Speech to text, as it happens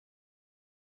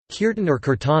Kirtan or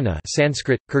Kirtana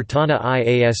Sanskrit, Kirtana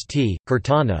iast,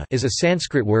 Kirtana is a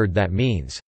Sanskrit word that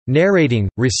means, "...narrating,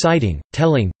 reciting,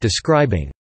 telling, describing,"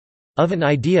 of an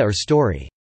idea or story.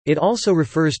 It also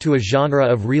refers to a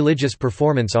genre of religious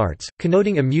performance arts,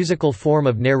 connoting a musical form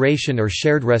of narration or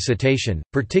shared recitation,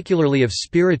 particularly of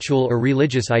spiritual or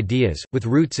religious ideas, with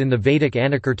roots in the Vedic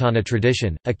Anakirtana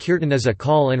tradition. A kirtan is a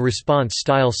call and response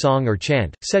style song or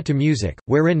chant, set to music,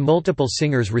 wherein multiple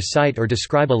singers recite or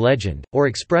describe a legend, or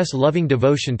express loving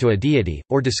devotion to a deity,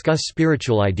 or discuss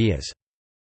spiritual ideas.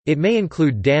 It may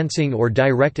include dancing or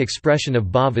direct expression of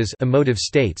bhavas, emotive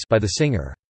states, by the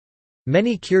singer.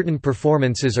 Many kirtan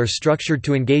performances are structured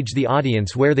to engage the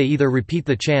audience where they either repeat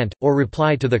the chant, or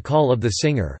reply to the call of the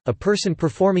singer. A person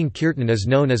performing kirtan is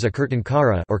known as a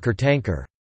kirtankara or kirtankar.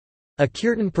 A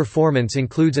kirtan performance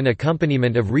includes an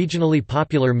accompaniment of regionally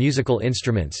popular musical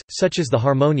instruments, such as the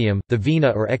harmonium, the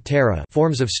veena or ektara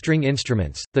forms of string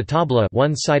instruments, the tabla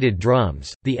one-sided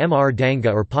drums, the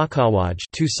mridanga or pakawaj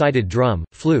two-sided drum,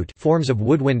 flute forms of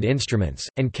woodwind instruments,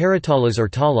 and karatalas or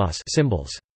talas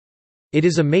cymbals. It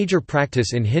is a major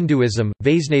practice in Hinduism,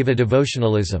 Vaisnava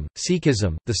devotionalism,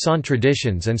 Sikhism, the Sant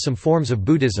traditions and some forms of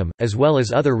Buddhism, as well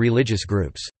as other religious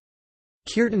groups.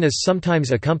 Kirtan is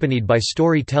sometimes accompanied by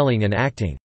storytelling and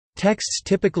acting. Texts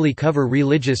typically cover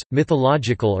religious,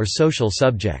 mythological or social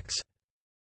subjects.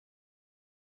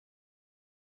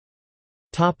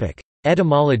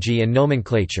 Etymology and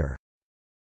nomenclature.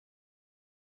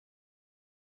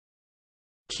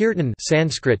 Kirtan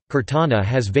Sanskrit, Kirtana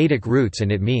has Vedic roots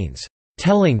and it means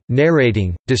telling,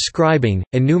 narrating, describing,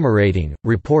 enumerating,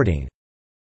 reporting.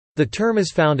 The term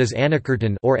is found as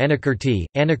anakirtan or anakirti,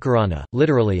 anakirana,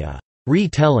 literally a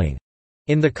retelling,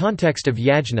 in the context of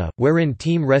yajna, wherein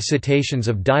team recitations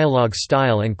of dialogue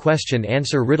style and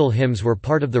question-answer riddle hymns were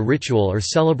part of the ritual or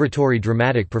celebratory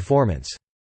dramatic performance.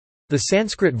 The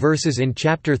Sanskrit verses in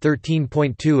chapter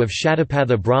 13.2 of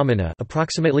Shatapatha Brahmana,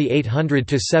 approximately 800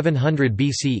 to 700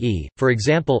 BCE, for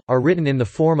example, are written in the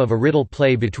form of a riddle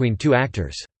play between two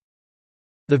actors.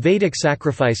 The Vedic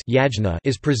sacrifice yajna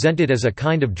is presented as a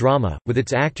kind of drama, with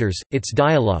its actors, its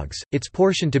dialogues, its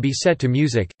portion to be set to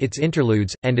music, its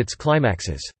interludes, and its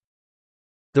climaxes.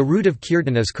 The root of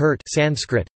kirtan is kirt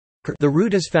Sanskrit. The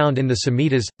root is found in the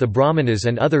Samhitas, the Brahmanas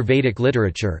and other Vedic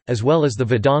literature, as well as the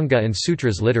Vedanga and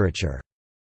Sutras literature.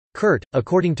 Kirt,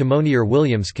 according to Monier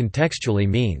Williams, contextually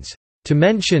means, "to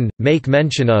mention, make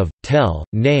mention of, tell,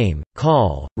 name,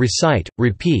 call, recite,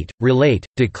 repeat, relate,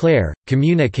 declare,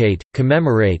 communicate,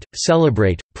 commemorate,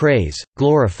 celebrate, praise,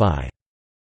 glorify."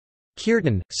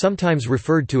 Kirtan, sometimes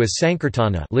referred to as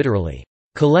Sankirtana, literally,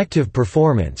 collective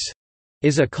performance,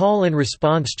 is a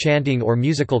call-and-response chanting or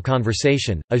musical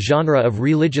conversation, a genre of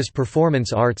religious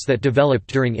performance arts that developed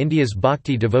during India's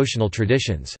Bhakti devotional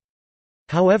traditions.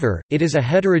 However, it is a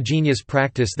heterogeneous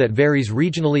practice that varies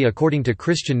regionally according to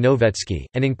Christian Novetsky,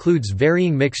 and includes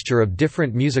varying mixture of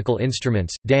different musical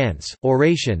instruments, dance,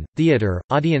 oration, theatre,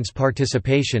 audience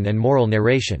participation and moral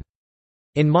narration.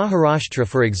 In Maharashtra,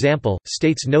 for example,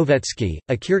 states Novetsky,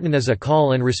 a kirtan is a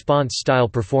call-and-response style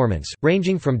performance,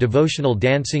 ranging from devotional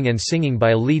dancing and singing by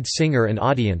a lead singer and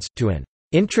audience, to an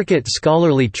intricate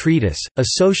scholarly treatise, a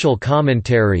social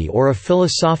commentary or a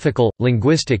philosophical,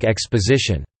 linguistic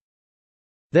exposition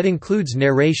that includes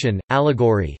narration,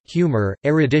 allegory, humor,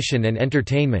 erudition and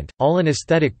entertainment, all an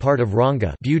aesthetic part of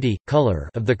ranga beauty, color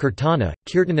of the kirtana.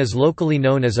 Kirtan is locally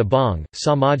known as abhang,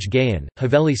 samaj gayan,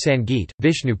 haveli sangeet,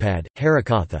 vishnupad,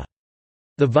 harakatha.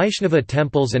 The Vaishnava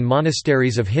temples and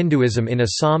monasteries of Hinduism in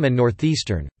Assam and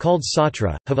northeastern, called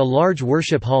Satra, have a large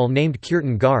worship hall named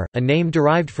Kirtan Gar, a name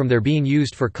derived from their being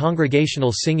used for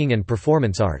congregational singing and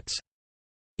performance arts.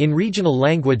 In regional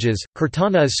languages,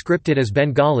 Kirtana is scripted as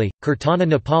Bengali, Kirtana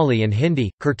Nepali and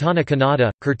Hindi, Kirtana Kannada,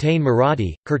 Kirtane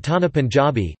Marathi, Kirtana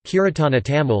Punjabi, Kiratana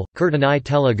Tamil, Kirtanai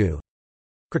Telugu.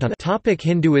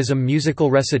 Hinduism. Musical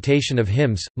recitation of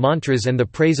hymns, mantras and the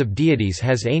praise of deities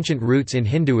has ancient roots in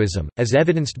Hinduism, as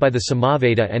evidenced by the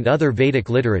Samaveda and other Vedic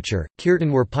literature. Kirtan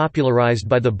were popularized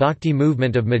by the Bhakti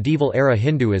movement of medieval-era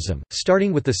Hinduism,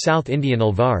 starting with the South Indian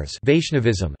Alvars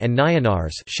Vaishnavism and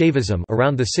Nayanars Shaivism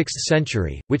around the 6th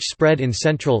century, which spread in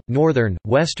central, northern,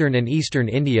 western and eastern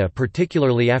India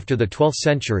particularly after the 12th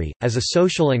century, as a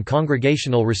social and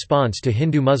congregational response to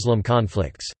Hindu-Muslim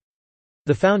conflicts.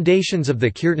 The foundations of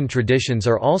the Kirtan traditions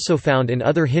are also found in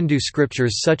other Hindu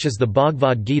scriptures such as the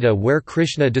Bhagavad Gita, where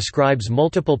Krishna describes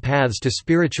multiple paths to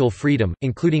spiritual freedom,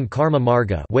 including Karma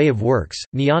Marga, way of works,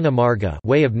 Jnana Marga,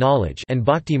 way of knowledge, and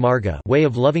Bhakti Marga, way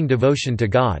of loving devotion to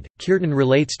God. Kirtan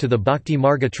relates to the Bhakti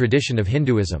Marga tradition of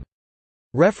Hinduism.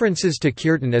 References to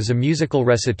kirtan as a musical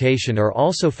recitation are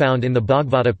also found in the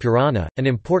Bhagavata Purana, an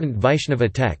important Vaishnava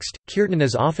text. Kirtan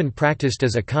is often practiced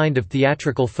as a kind of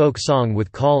theatrical folk song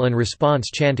with call and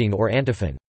response chanting or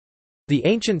antiphon. The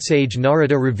ancient sage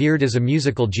Narada, revered as a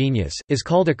musical genius, is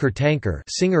called a kirtankar,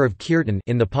 singer of kirtan,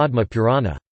 in the Padma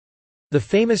Purana. The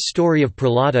famous story of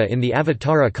Prahlada in the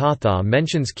Avatara Katha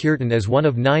mentions kirtan as one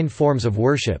of 9 forms of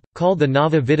worship, called the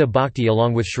Nava Vidha Bhakti,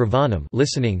 along with Shravanam,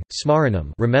 listening,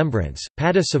 Smaranam, remembrance,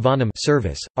 Pada Savanam,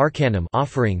 service, Arkanam,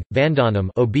 offering, Vandanam,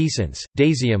 obeisance,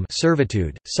 Daisyam,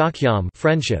 servitude, Sakhyam,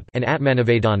 friendship, and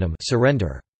Atmanavedanam,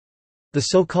 surrender. The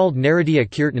so-called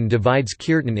Naradiya Kirtan divides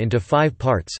Kirtan into 5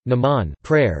 parts: Naman,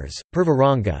 prayers;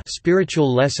 Purvaranga,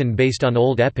 spiritual lesson based on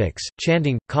old epics;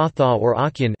 chanting, Katha or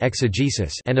Akhyan,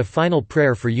 exegesis; and a final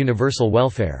prayer for universal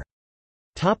welfare.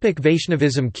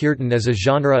 Vaishnavism. Kirtan as a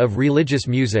genre of religious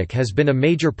music has been a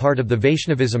major part of the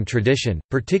Vaishnavism tradition,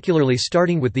 particularly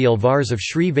starting with the Alvars of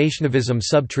Sri Vaishnavism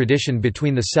sub-tradition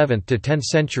between the 7th to 10th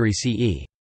century CE.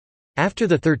 After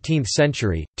the 13th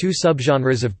century, 2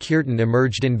 subgenres of kirtan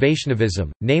emerged in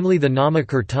Vaishnavism, namely the Nama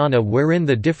Kirtana, wherein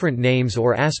the different names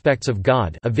or aspects of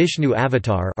God, a Vishnu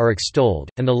avatar, are extolled,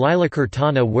 and the Lila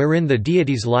Kirtana, wherein the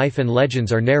deity's life and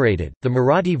legends are narrated. The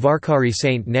Marathi Varkari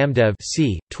saint Namdev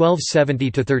c.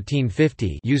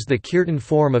 1270–1350 used the kirtan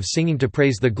form of singing to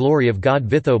praise the glory of God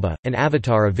Vithoba, an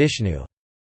avatar of Vishnu.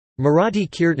 Marathi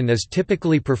kirtan is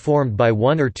typically performed by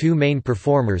 1 or 2 main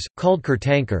performers, called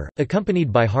kirtankar,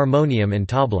 accompanied by harmonium and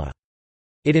tabla.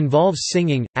 It involves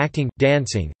singing, acting,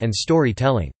 dancing, and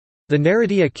story-telling. The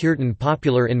Naradiya Kirtan,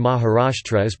 popular in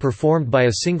Maharashtra, is performed by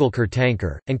a single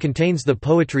kirtankar, and contains the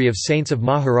poetry of saints of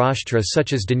Maharashtra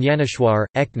such as Dnyaneshwar,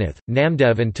 Eknath,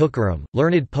 Namdev and Tukaram,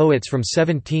 learned poets from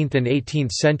 17th and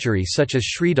 18th century such as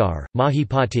Sridhar,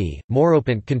 Mahipati,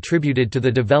 Moropant contributed to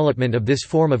the development of this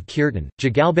form of kirtan.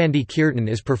 Jugalbandi Kirtan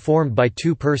is performed by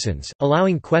 2 persons,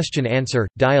 allowing question-answer,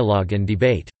 dialogue and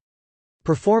debate.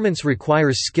 Performance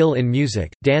requires skill in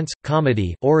music, dance,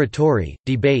 comedy, oratory,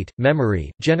 debate,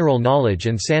 memory, general knowledge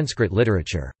and Sanskrit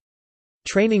literature.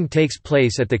 Training takes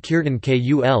place at the Kirtan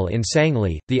Kul in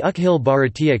Sangli, the Akhil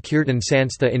Bharatiya Kirtan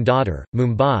Sanstha in Dadar,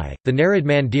 Mumbai, the Narad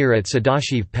Mandir at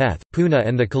Sadashiv Peth, Pune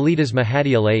and the Kalidas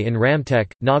Mahadyalaya in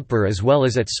Ramtek, Nagpur, as well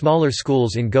as at smaller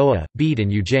schools in Goa, Bede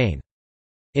and Ujjain.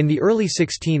 In the early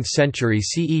 16th century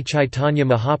CE, Chaitanya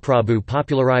Mahaprabhu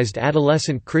popularized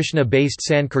adolescent Krishna-based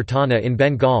Sankirtana in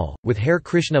Bengal, with Hare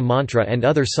Krishna mantra and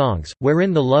other songs,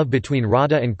 wherein the love between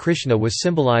Radha and Krishna was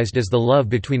symbolized as the love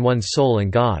between one's soul and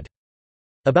God.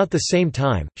 About the same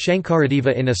time,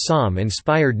 Shankaradeva in Assam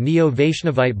inspired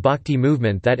Neo-Vaishnavite Bhakti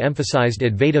movement that emphasized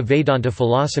Advaita Vedanta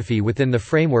philosophy within the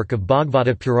framework of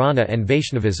Bhagavata Purana and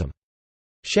Vaishnavism.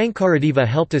 Shankaradeva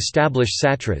helped establish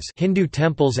satras, Hindu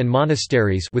temples and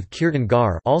monasteries with kirtan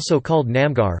gar, also called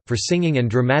namgar, for singing and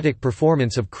dramatic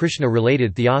performance of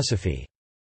Krishna-related theosophy.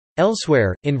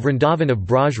 Elsewhere, in Vrindavan of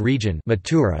Braj region,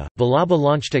 Mathura, Vallabha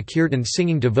launched a kirtan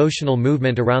singing devotional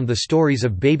movement around the stories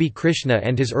of baby Krishna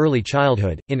and his early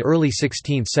childhood, in early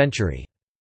 16th century.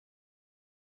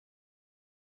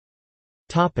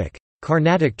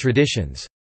 Carnatic traditions.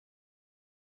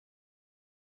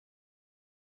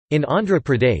 In Andhra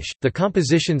Pradesh, the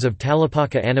compositions of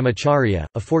Talapaka Annamacharya,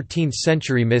 a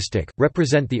 14th-century mystic,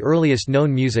 represent the earliest known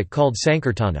music called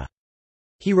Sankirtana.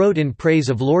 He wrote in praise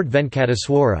of Lord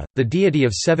Venkateswara, the deity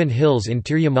of 7 hills in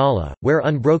Tirumala, where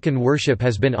unbroken worship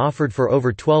has been offered for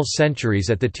over 12 centuries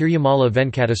at the Tirumala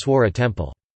Venkateswara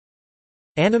temple.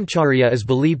 Annamacharya is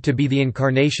believed to be the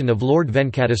incarnation of Lord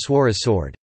Venkateswara's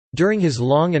sword. During his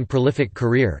long and prolific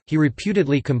career, he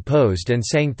reputedly composed and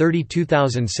sang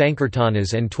 32,000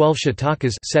 Sankirtanas and 12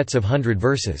 Shatakas, sets of 100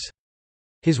 verses.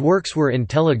 His works were in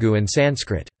Telugu and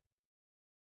Sanskrit.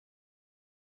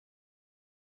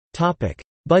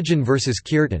 Bhajan versus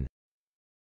Kirtan.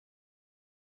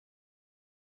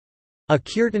 A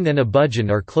kirtan and a bhajan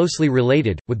are closely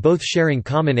related, with both sharing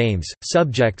common aims,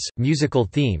 subjects, musical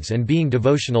themes and being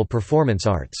devotional performance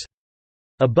arts.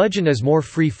 A bhajan is more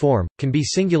free-form, can be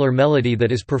singular melody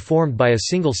that is performed by a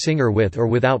single singer with or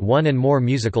without one and more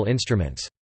musical instruments.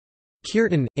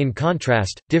 Kirtan, in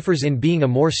contrast, differs in being a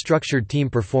more structured team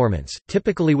performance,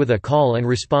 typically with a call and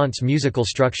response musical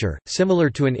structure, similar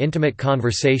to an intimate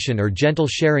conversation or gentle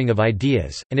sharing of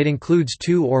ideas, and it includes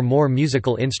 2 or more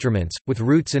musical instruments, with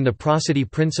roots in the prosody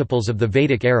principles of the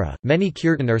Vedic era. Many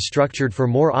kirtan are structured for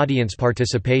more audience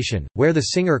participation, where the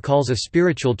singer calls a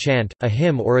spiritual chant, a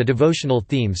hymn or a devotional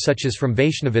theme such as from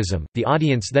Vaishnavism, the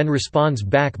audience then responds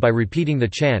back by repeating the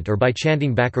chant or by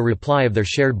chanting back a reply of their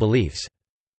shared beliefs.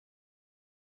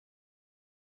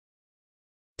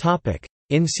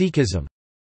 In Sikhism.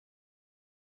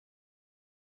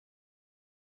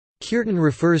 Kirtan Kirtan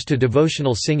refers to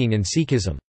devotional singing in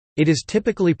Sikhism. It is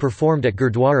typically performed at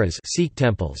gurdwaras, Sikh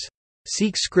temples.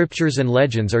 Sikh scriptures and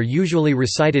legends are usually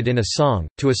recited in a song,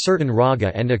 to a certain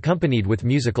raga and accompanied with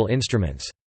musical instruments.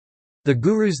 The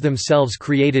gurus themselves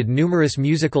created numerous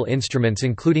musical instruments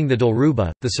including the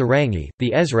dalruba, the sarangi,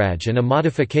 the ezraj and a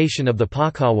modification of the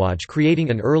pakhawaj,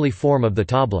 creating an early form of the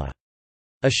tabla.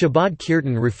 A Shabad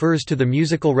Kirtan refers to the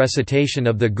musical recitation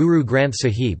of the Guru Granth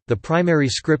Sahib, the primary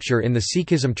scripture in the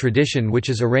Sikhism tradition, which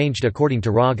is arranged according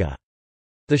to raga.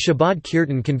 The Shabad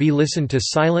Kirtan can be listened to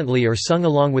silently or sung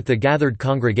along with the gathered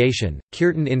congregation.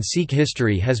 Kirtan in Sikh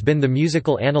history has been the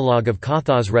musical analogue of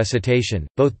Katha's recitation,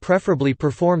 both preferably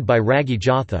performed by Ragi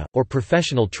Jatha, or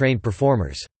professional trained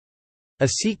performers. A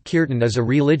Sikh Kirtan is a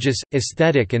religious,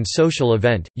 aesthetic and social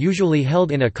event, usually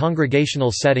held in a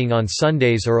congregational setting on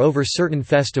Sundays or over certain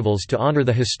festivals to honour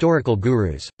the historical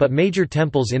gurus, but major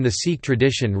temples in the Sikh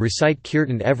tradition recite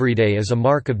Kirtan every day as a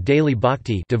mark of daily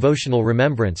bhakti, devotional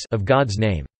remembrance of God's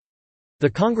name.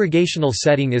 The congregational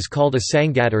setting is called a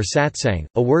sangat or satsang,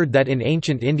 a word that in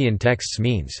ancient Indian texts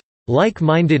means,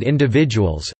 like-minded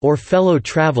individuals, or fellow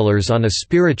travellers on a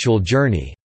spiritual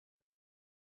journey.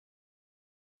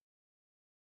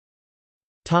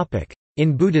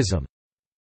 In Buddhism.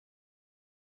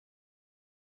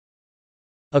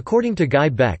 According to Guy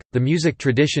Beck, the music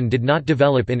tradition did not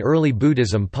develop in early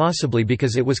Buddhism, possibly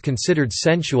because it was considered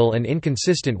sensual and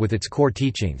inconsistent with its core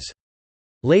teachings.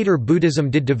 Later Buddhism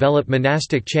did develop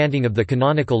monastic chanting of the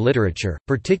canonical literature,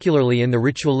 particularly in the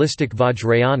ritualistic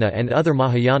Vajrayana and other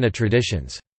Mahayana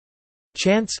traditions.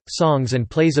 Chants, songs and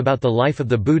plays about the life of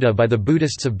the Buddha by the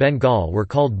Buddhists of Bengal were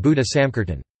called Buddha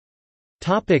Samkirtan.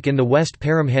 In the West,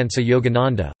 Paramhansa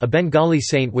Yogananda, a Bengali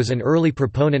saint, was an early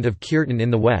proponent of Kirtan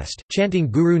in the West, chanting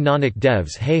Guru Nanak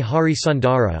Dev's Hey Hari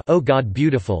Sundara, O God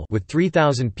Beautiful, with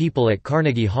 3,000 people at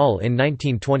Carnegie Hall in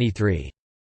 1923.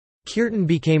 Kirtan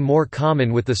became more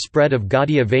common with the spread of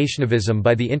Gaudiya Vaishnavism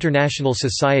by the International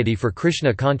Society for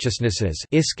Krishna Consciousnesses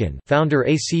 (ISKCON) founder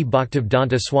A.C.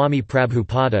 Bhaktivedanta Swami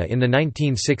Prabhupada in the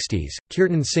 1960s.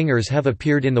 Kirtan singers have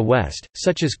appeared in the West,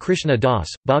 such as Krishna Das,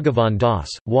 Bhagavan Das,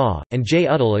 Wa, and J.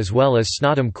 Udal, as well as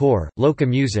Snatam Kaur, Loka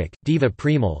Music, Diva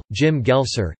Premal, Jim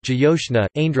Gelser, Jayoshna,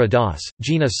 Aindra Das,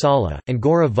 Gina Sala, and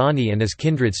Gaura Vani, and as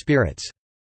kindred spirits.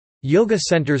 Yoga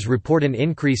centers report an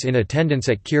increase in attendance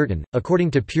at Kirtan.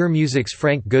 According to Pure Music's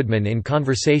Frank Goodman in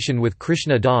conversation with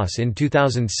Krishna Das in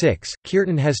 2006,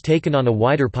 Kirtan has taken on a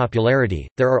wider popularity.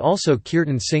 There are also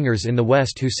Kirtan singers in the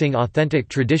West who sing authentic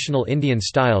traditional Indian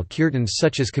style Kirtans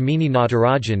such as Kamini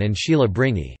Natarajan and Sheila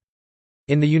Bringi.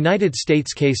 In the United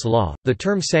States case law, the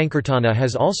term Sankirtana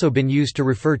has also been used to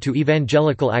refer to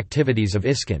evangelical activities of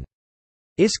ISKCON.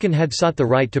 ISKCON had sought the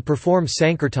right to perform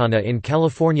Sankirtana in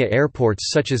California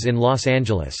airports such as in Los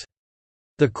Angeles.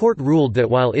 The court ruled that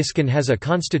while ISKCON has a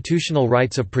constitutional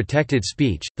rights of protected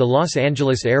speech, the Los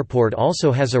Angeles airport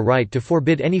also has a right to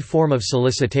forbid any form of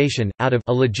solicitation, out of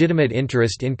a legitimate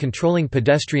interest in controlling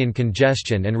pedestrian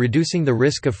congestion and reducing the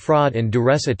risk of fraud and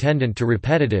duress attendant to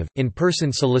repetitive,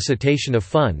 in-person solicitation of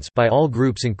funds by all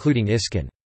groups including ISKCON.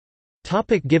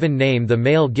 Given name. The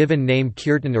male given name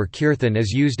Kirtan or Kirthan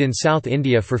is used in South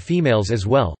India for females as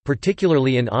well,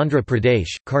 particularly in Andhra Pradesh,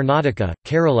 Karnataka,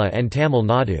 Kerala and Tamil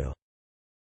Nadu.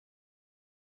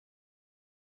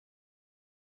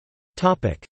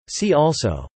 See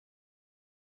also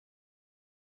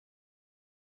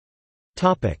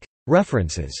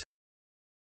References.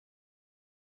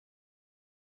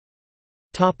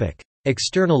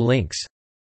 External links.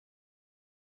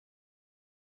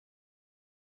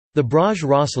 The Braj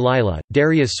Ras Lila,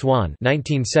 Darius Swan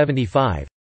 1975.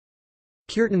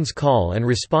 Kirtan's call and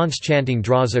response chanting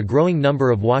draws a growing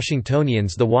number of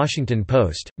Washingtonians. The Washington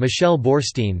Post, Michelle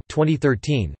Borstein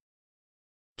 2013.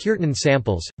 Kirtan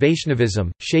samples,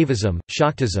 Vaishnavism, Shaivism,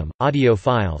 Shaktism, audio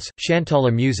files,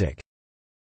 Shantala music.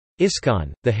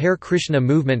 ISKCON, the Hare Krishna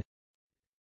movement.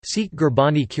 Sikh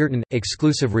Gurbani Kirtan,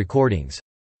 exclusive recordings.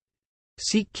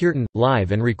 Sikh Kirtan,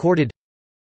 live and recorded.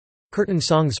 Kirtan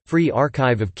songs – free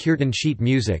archive of Kirtan sheet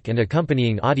music and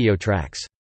accompanying audio tracks.